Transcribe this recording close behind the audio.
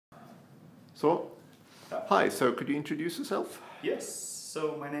So, hi, so could you introduce yourself? Yes,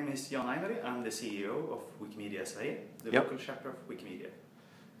 so my name is Ainali. I'm the CEO of Wikimedia Sweden, the Yep. local chapter of Wikimedia.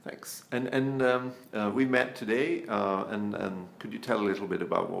 Thanks. And we met today, and could you tell a little bit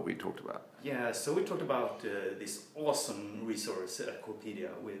about what we talked about? Yeah, so we talked about this awesome resource,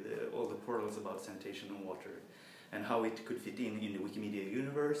 Akvopedia, with all the portals about sanitation and water, and how it could fit in the Wikimedia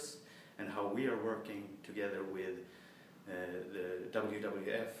universe, and how we are working together with the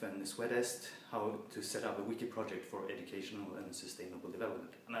WWF and the Swedest, how to set up a wiki project for educational and sustainable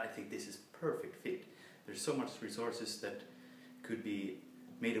development. And I think this is perfect fit. There's so much resources that could be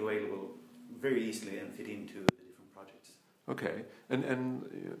made available very easily and fit into the different projects. Okay, and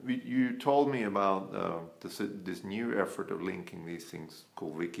you told me about this new effort of linking these things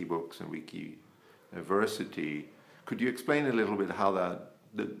called Wikibooks and Wikiversity. Could you explain a little bit how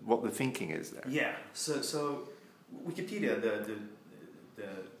what the thinking is there? Yeah, so Wikipedia, the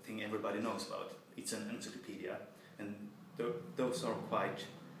thing everybody knows about, it's an encyclopedia, and those are quite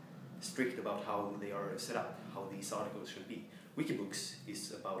strict about how they are set up, how these articles should be. Wikibooks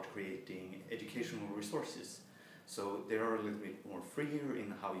is about creating educational resources, so they are a little bit more freer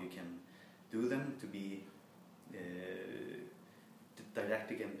in how you can do them to be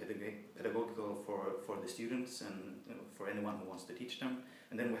didactic and pedagogical for the students and for anyone who wants to teach them.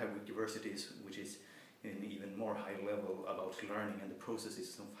 And then we have Wikiversities, which is an even more high level about learning and the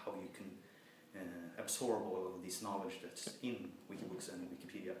processes of how you can absorb all of this knowledge that's in Wikibooks and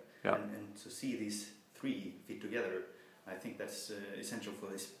Wikipedia. Yeah. And to see these three fit together, I think that's essential for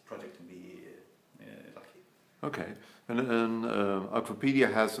this project to be lucky. Okay, and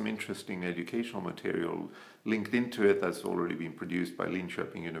Akvopedia has some interesting educational material linked into it that's already been produced by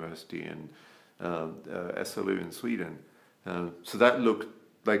Linköping University and SLU in Sweden. So that looked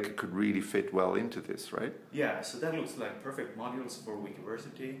like it could really fit well into this, right? Yeah, so that looks like perfect modules for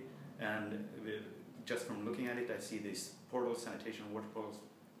Wikiversity, and just from looking at it, I see these portals, sanitation, water portals,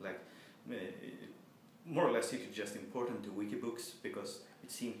 like more or less you could just import them to Wikibooks because it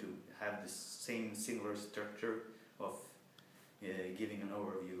seemed to have the same similar structure of giving an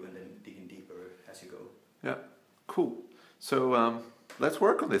overview and then digging deeper as you go. Yeah, cool. So let's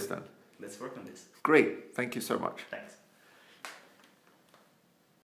work on this then. Let's work on this. Great, thank you so much. Thanks.